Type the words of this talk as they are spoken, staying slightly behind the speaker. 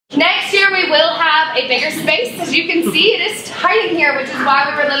Next year we will have a bigger space. As you can see, it is tight in here, which is why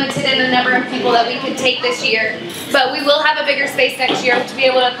we were limited in the number of people that we could take this year. But we will have a bigger space next year to be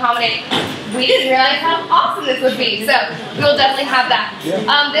able to accommodate. We didn't realize how awesome this would be, so we will definitely have that.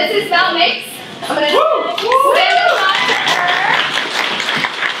 This is MalMakes. I'm going to stand this on for her.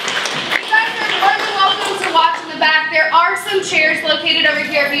 You guys are more than welcome to watch in the back. There are some chairs located over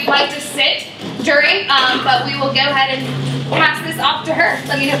here if you'd like to sit during, but we will go ahead and pass this off to her.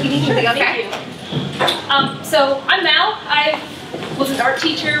 Let me know if you need anything, okay? Thank you. So I'm Mal. I was an art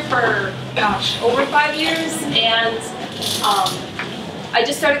teacher for, gosh, over 5 years, and I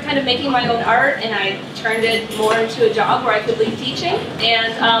just started kind of making my own art, and I turned it more into a job where I could leave teaching.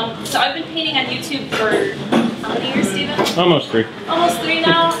 And so I've been painting on YouTube for how many years, Steven? Almost 3. Almost 3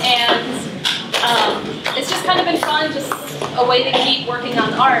 now, and it's just kind of been fun, just a way to keep working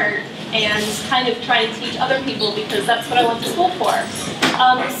on art and kind of try and teach other people, because that's what I went to school for.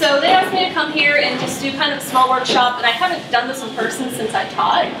 So they asked me to come here and just do kind of a small workshop, and I haven't done this in person since I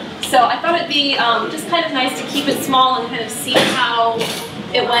taught. So I thought it'd be just kind of nice to keep it small and kind of see how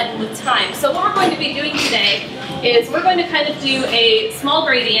it went with time. So what we're going to be doing today is we're going to kind of do a small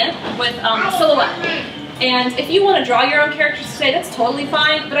gradient with silhouette. And if you want to draw your own characters today, that's totally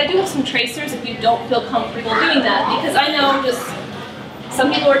fine, but I do have some tracers if you don't feel comfortable doing that, because I know just some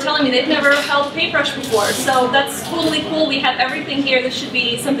people are telling me they've never held a paintbrush before, so that's totally cool. We have everything here. This should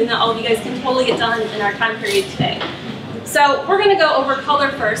be something that all of you guys can totally get done in our time period today. So we're going to go over color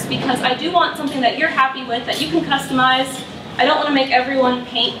first, because I do want something that you're happy with, that you can customize. I don't want to make everyone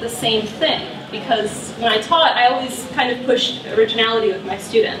paint the same thing, because when I taught, I always kind of pushed originality with my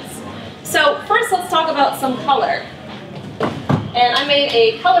students. So first, let's talk about some color. And I made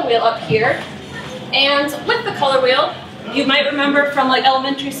a color wheel up here, and with the color wheel, you might remember from like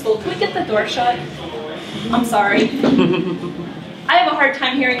elementary school. Can we get the door shut? I'm sorry. I have a hard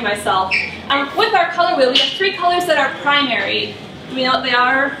time hearing myself. With our color wheel, we have 3 colors that are primary. Do we know what they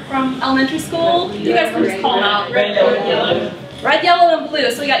are from elementary school? You guys can just call them out. Red, yellow, and yellow. Red, yellow, and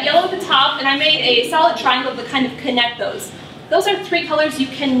blue. So we got yellow at the top, and I made a solid triangle to kind of connect those. Those are 3 colors you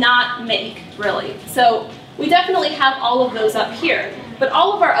cannot make, really. So we definitely have all of those up here. But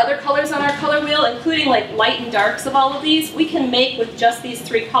all of our other colors on our color wheel, including like light and darks of all of these, we can make with just these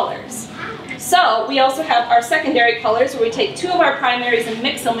 3 colors. So we also have our secondary colors, where we take 2 of our primaries and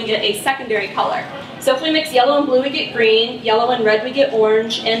mix them, we get a secondary color. So if we mix yellow and blue, we get green, yellow and red, we get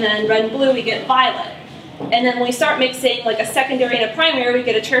orange, and then red and blue, we get violet. And then when we start mixing like a secondary and a primary, we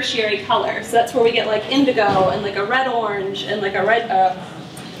get a tertiary color. So that's where we get like indigo and like a red orange and like a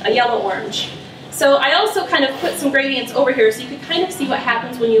yellow orange. So I also kind of put some gradients over here so you can kind of see what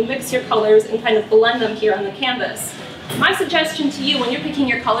happens when you mix your colors and kind of blend them here on the canvas. My suggestion to you when you're picking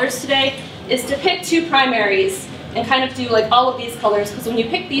your colors today is to pick 2 primaries and kind of do like all of these colors, because when you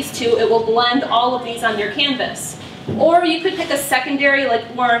pick these 2, it will blend all of these on your canvas. Or you could pick a secondary like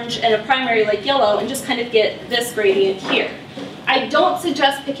orange and a primary like yellow and just kind of get this gradient here. I don't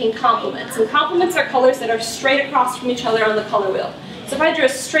suggest picking complements, and complements are colors that are straight across from each other on the color wheel. So if I drew a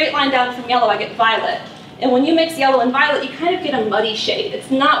straight line down from yellow, I get violet. And when you mix yellow and violet, you kind of get a muddy shade. It's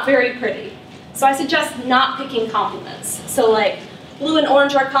not very pretty. So I suggest not picking complements. So like blue and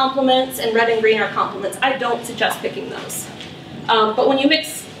orange are complements and red and green are complements. I don't suggest picking those. But when you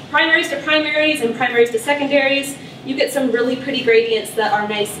mix primaries to primaries and primaries to secondaries, you get some really pretty gradients that are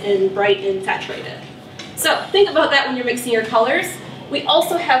nice and bright and saturated. So think about that when you're mixing your colors. We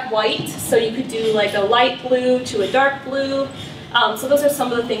also have white, so you could do like a light blue to a dark blue. So those are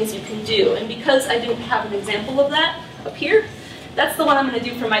some of the things you can do. And because I didn't have an example of that up here, that's the one I'm going to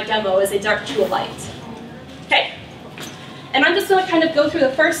do for my demo, is a dark to a light. Okay? And I'm just going to kind of go through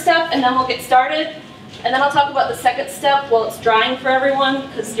the first step, and then we'll get started. And then I'll talk about the second step while it's drying for everyone,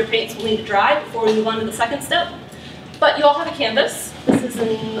 because your paints will need to dry before we move on to the second step. But you all have a canvas. This is an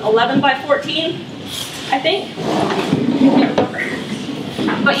 11 by 14, I think.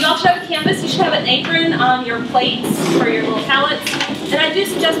 But you all should have a canvas. You should have an apron on your plates for your little palettes. And I do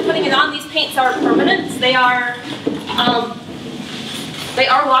suggest putting it on. These paints are permanent. They are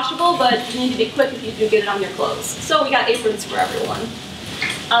washable, but you need to be quick if you do get it on your clothes. So we got aprons for everyone.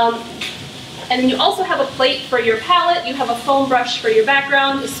 And then you also have a plate for your palette. You have a foam brush for your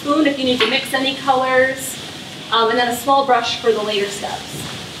background, a spoon if you need to mix any colors, and then a small brush for the later steps.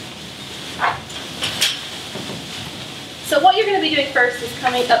 So what you're going to be doing first is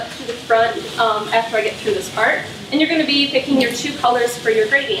coming up to the front after I get through this part, and you're going to be picking your 2 colors for your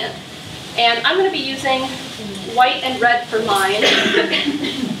gradient. And I'm going to be using white and red for mine.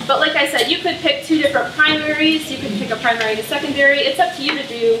 But like I said, you could pick 2 different primaries. You could pick a primary and a secondary. It's up to you to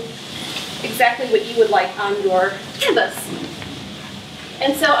do exactly what you would like on your canvas.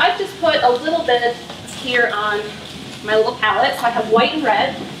 And so I've just put a little bit here on my little palette. So I have white and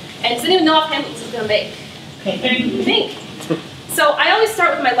red. And does anyone know offhand what this is going to make? Pink. So I always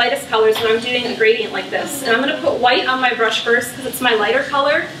start with my lightest colors when I'm doing a gradient like this. And I'm going to put white on my brush first because it's my lighter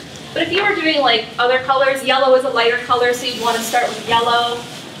color. But if you were doing like other colors, yellow is a lighter color, so you'd want to start with yellow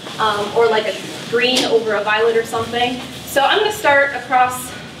or like a green over a violet or something. So I'm going to start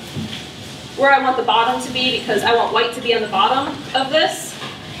across where I want the bottom to be because I want white to be on the bottom of this.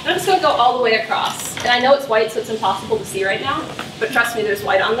 And I'm just going to go all the way across. And I know it's white, so it's impossible to see right now, but trust me, there's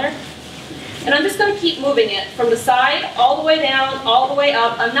white on there. And I'm just going to keep moving it from the side, all the way down, all the way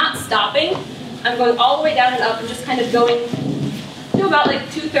up. I'm not stopping. I'm going all the way down and up and just kind of going to about like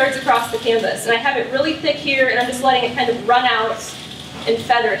 2/3 across the canvas. And I have it really thick here, and I'm just letting it kind of run out and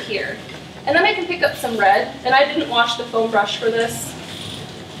feather it here. And then I can pick up some red, and I didn't wash the foam brush for this.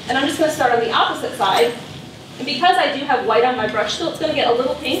 And I'm just going to start on the opposite side. And because I do have white on my brush still, it's going to get a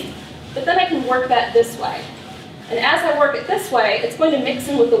little pink, but then I can work that this way. And as I work it this way, it's going to mix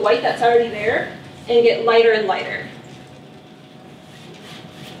in with the white that's already there and get lighter and lighter.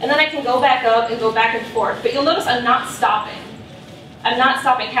 And then I can go back up and go back and forth. But you'll notice I'm not stopping. I'm not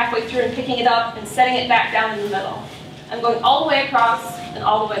stopping halfway through and picking it up and setting it back down in the middle. I'm going all the way across and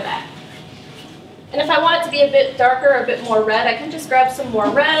all the way back. And if I want it to be a bit darker, a bit more red, I can just grab some more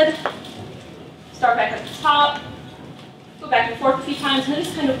red, start back at the top, go back and forth a few times, and then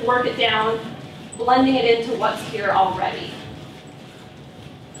just kind of work it down, blending it into what's here already.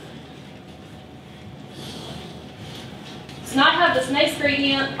 So now I have this nice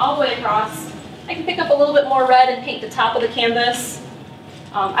gradient all the way across. I can pick up a little bit more red and paint the top of the canvas.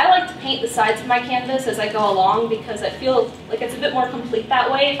 I like to paint the sides of my canvas as I go along because I feel like it's a bit more complete that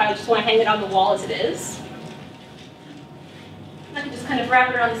way if I just want to hang it on the wall as it is. And I can just kind of wrap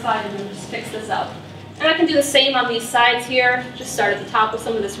it around the side and then just fix this up. And I can do the same on these sides here. Just start at the top with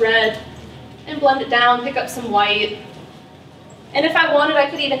some of this red and blend it down, pick up some white. And if I wanted, I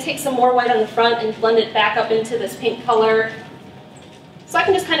could even take some more white on the front and blend it back up into this pink color. So I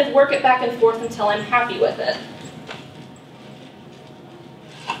can just kind of work it back and forth until I'm happy with it.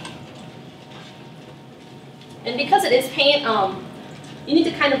 And because it is paint, you need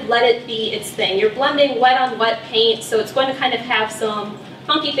to kind of let it be its thing. You're blending wet on wet paint, so it's going to kind of have some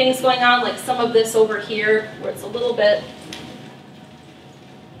funky things going on, like some of this over here, where it's a little bit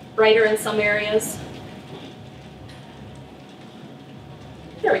brighter in some areas.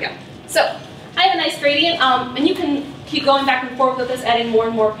 There we go. So I have a nice gradient, and you can keep going back and forth with this, adding more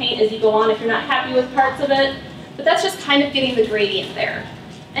and more paint as you go on if you're not happy with parts of it. But that's just kind of getting the gradient there.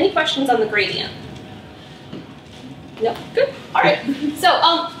 Any questions on the gradient? No? Good. All right.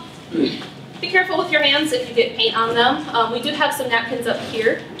 So be careful with your hands if you get paint on them. We do have some napkins up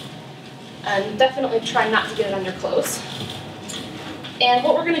here. And definitely try not to get it on your clothes. And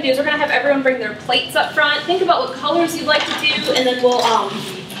what we're going to do is we're going to have everyone bring their plates up front. Think about what colors you'd like to do, and then we'll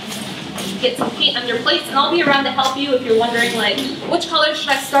get some paint on your plates. And I'll be around to help you if you're wondering, like, which color should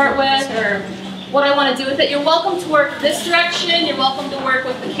I start with, or what I want to do with it. You're welcome to work this direction. You're welcome to work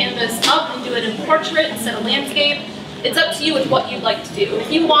with the canvas up and do it in portrait instead of landscape. It's up to you with what you'd like to do.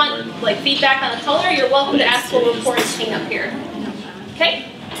 If you want like feedback on the color, you're welcome to ask for reporting paint up here.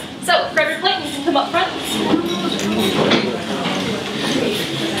 Okay? So grab your plate and you can come up front.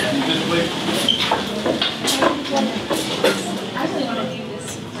 I really want to do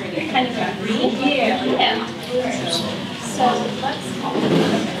this kind of green. Yeah. So let's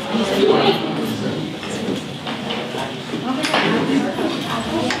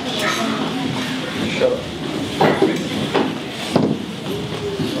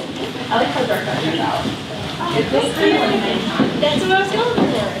I like how dark that comes out. It feels kind of like nighttime. That's what I was going for.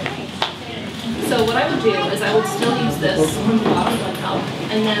 So what I would do is I would still use this from the bottom one up,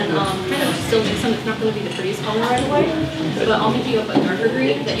 and then kind of still do some. It's not going to be the prettiest color right away, but I'll make you up a darker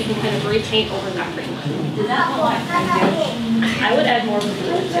green that you can kind of repaint over that green one. I would add more blue to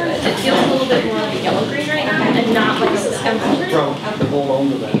it. It feels a little bit more like a yellow green right now, and not like a emerald green.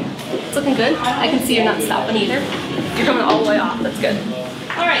 It's looking good. I can see you're not stopping either. You're coming all the way off. That's good.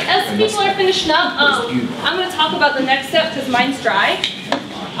 All right, as people are finishing up, I'm going to talk about the next step because mine's dry.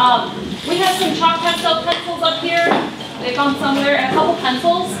 We have some chalk pastel pencils up here. They found somewhere, and a couple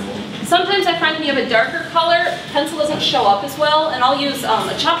pencils. Sometimes I find when you have a darker color, pencil doesn't show up as well, and I'll use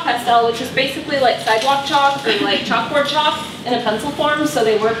a chalk pastel, which is basically like sidewalk chalk or like chalkboard chalk in a pencil form, so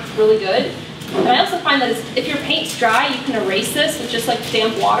they work really good. And I also find that if your paint's dry, you can erase this with just like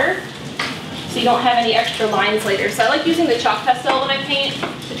damp water, so you don't have any extra lines later. So I like using the chalk pastel when I paint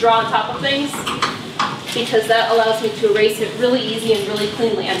to draw on top of things, because that allows me to erase it really easy and really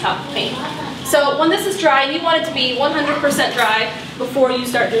cleanly on top of paint. So when this is dry, and you want it to be 100% dry, before you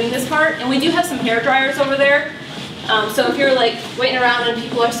start doing this part. And we do have some hair dryers over there. So if you're like waiting around and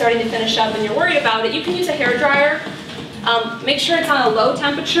people are starting to finish up and you're worried about it, you can use a hair dryer. Make sure it's on a low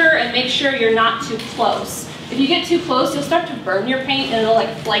temperature and make sure you're not too close. If you get too close, you'll start to burn your paint and it'll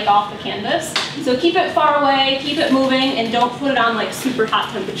like flake off the canvas. So keep it far away, keep it moving, and don't put it on like super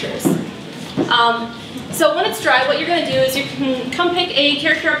hot temperatures. So when it's dry, what you're going to do is you can come pick a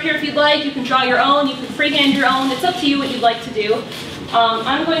character up here if you'd like. You can draw your own, you can freehand your own. It's up to you what you'd like to do.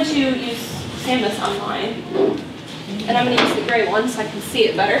 I'm going to use Samus on mine. And I'm going to use the gray one so I can see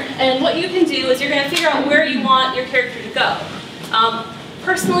it better. And what you can do is you're going to figure out where you want your character to go.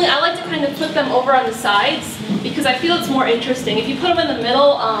 Personally, I like to kind of put them over on the sides because I feel it's more interesting. If you put them in the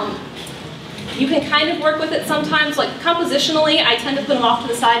middle, you can kind of work with it sometimes. Like compositionally, I tend to put them off to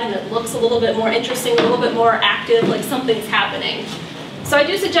the side and it looks a little bit more interesting, a little bit more active, like something's happening. So I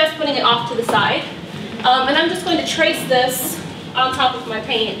do suggest putting it off to the side. And I'm just going to trace this on top of my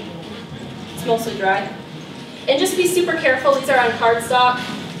paint. It's mostly dry. And just be super careful, these are on cardstock.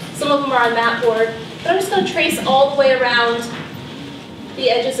 Some of them are on mat board. But I'm just going to trace all the way around the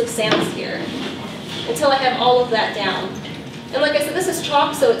edges of Samus here until I have all of that down. And like I said, this is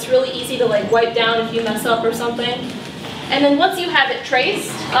chalk, so it's really easy to like wipe down if you mess up or something. And then once you have it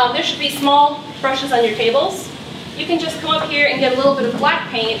traced, there should be small brushes on your tables. You can just come up here and get a little bit of black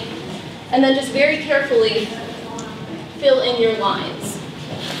paint and then just very carefully fill in your lines.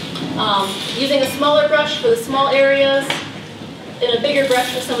 Using a smaller brush for the small areas and a bigger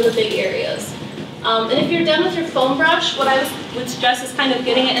brush for some of the big areas. And if you're done with your foam brush, what I would suggest is kind of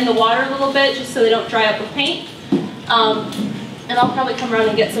getting it in the water a little bit just so they don't dry up with paint. And I'll probably come around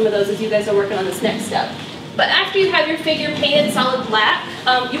and get some of those as you guys are working on this next step. But after you have your figure painted solid black,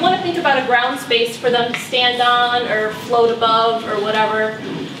 you want to think about a ground space for them to stand on or float above or whatever.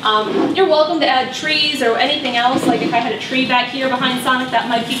 You're welcome to add trees or anything else. Like if I had a tree back here behind Sonic, that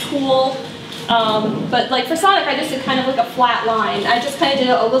might be cool. But like for Sonic, I just did kind of like a flat line. I just kind of did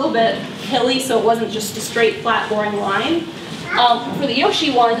it a little bit hilly so it wasn't just a straight, flat, boring line. For the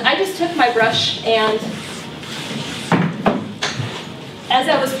Yoshi one, I just took my brush and as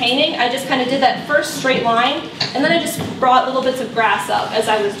I was painting, I just kind of did that first straight line, and then I just brought little bits of grass up as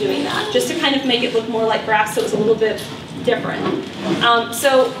I was doing that, just to kind of make it look more like grass so it was a little bit different.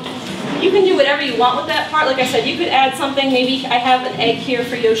 So you can do whatever you want with that part. Like I said, you could add something. Maybe I have an egg here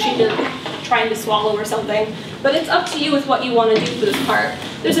for Yoshi trying to swallow or something. But it's up to you with what you want to do for this part.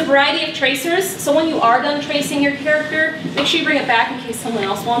 There's a variety of tracers, so when you are done tracing your character, make sure you bring it back in case someone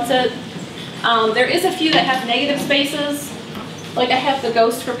else wants it. There is a few that have negative spaces. Like I have the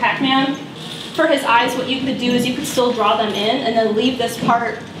ghost for Pac-Man. For his eyes, what you could do is you could still draw them in and then leave this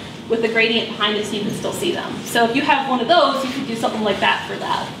part with the gradient behind it so you can still see them. So if you have one of those, you could do something like that for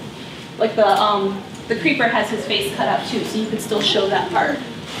that. Like the creeper has his face cut out too, so you could still show that part.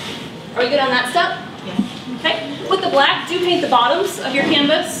 Are we good on that step? Yeah. Okay. With the black, do paint the bottoms of your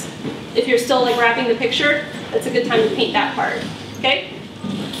canvas. If you're still like wrapping the picture, that's a good time to paint that part. Okay?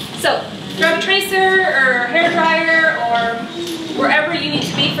 So grab a tracer or hair dryer or wherever you need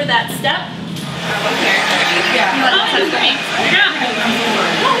to be for that step. Yeah. You want to touch the paint? Yeah.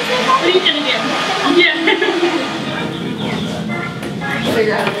 What are you gonna do? Yeah.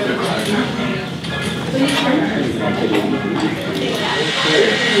 Figure out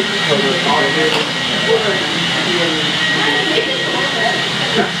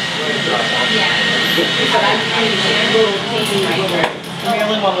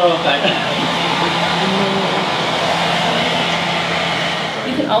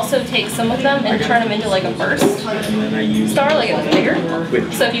You can also take some of them and turn them into like a burst star, like it was bigger.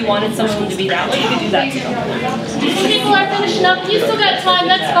 So if you wanted some of them to be that way, you could do that too. People are finishing up. You still got time,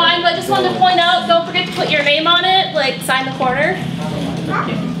 that's fine, but I just wanted to point out, don't forget to put your name on it, like sign the corner.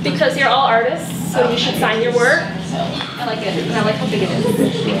 Because you're all artists, so you should sign your work. I like it, and I like how big it is.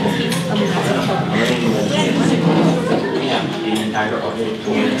 Because he's a massive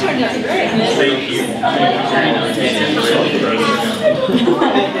You turned out great. Thank you.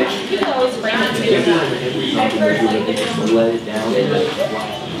 You can always bring it to your Let it down.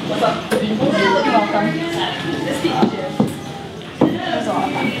 What's up? You're welcome. That was a lot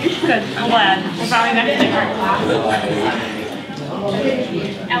of fun. Good, I'm glad. We're probably back to the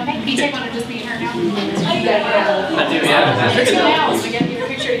Okay, can you take one of just me and her now? I do, yeah. So get your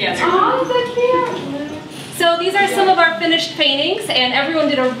picture together. Oh, so cute. So these are some of our finished paintings, and everyone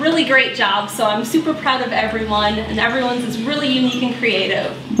did a really great job, so I'm super proud of everyone, and everyone's is really unique and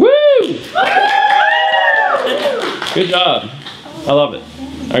creative. Woo! Good job. I love it.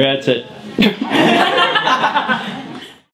 Okay, that's it.